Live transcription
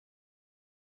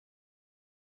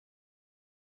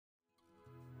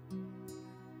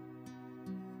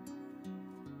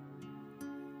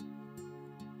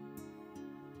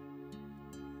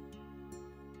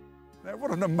Now,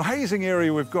 what an amazing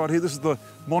area we've got here. This is the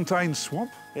montane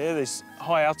swamp. Yeah, these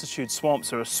high altitude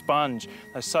swamps are a sponge.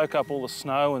 They soak up all the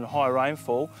snow and high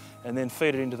rainfall and then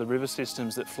feed it into the river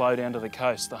systems that flow down to the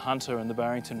coast, the Hunter and the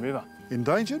Barrington River.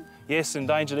 Endangered? Yes,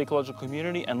 endangered ecological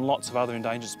community, and lots of other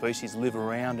endangered species live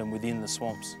around and within the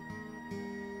swamps.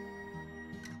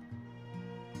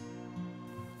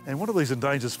 And one of these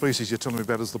endangered species you're telling me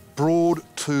about is the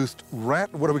broad-toothed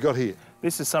rat. What have we got here?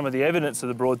 This is some of the evidence of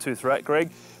the broad-toothed rat, Greg.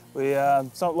 A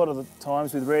lot of the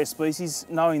times with rare species,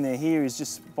 knowing they're here is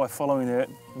just by following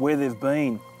where they've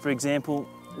been. For example,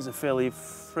 there's a fairly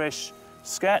fresh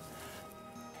scat.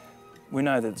 We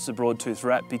know that it's a broad-toothed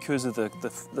rat because of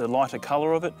the lighter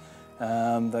colour of it.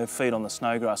 They feed on the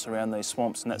snowgrass around these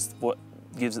swamps, and that's what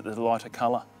gives it the lighter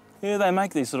colour. Yeah, they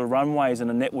make these sort of runways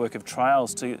and a network of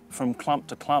trails from clump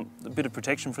to clump, a bit of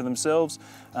protection for themselves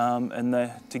and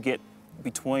to get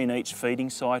between each feeding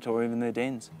site or even their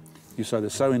dens. You say they're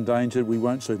so endangered we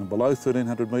won't see them below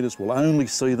 1,300 metres, we'll only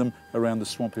see them around the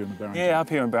swamp here in the Barrington. Yeah, up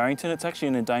here in Barrington, it's actually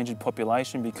an endangered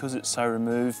population because it's so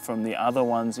removed from the other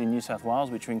ones in New South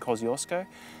Wales, which are in Kosciuszko,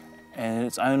 and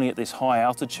it's only at this high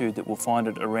altitude that we'll find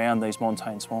it around these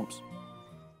montane swamps.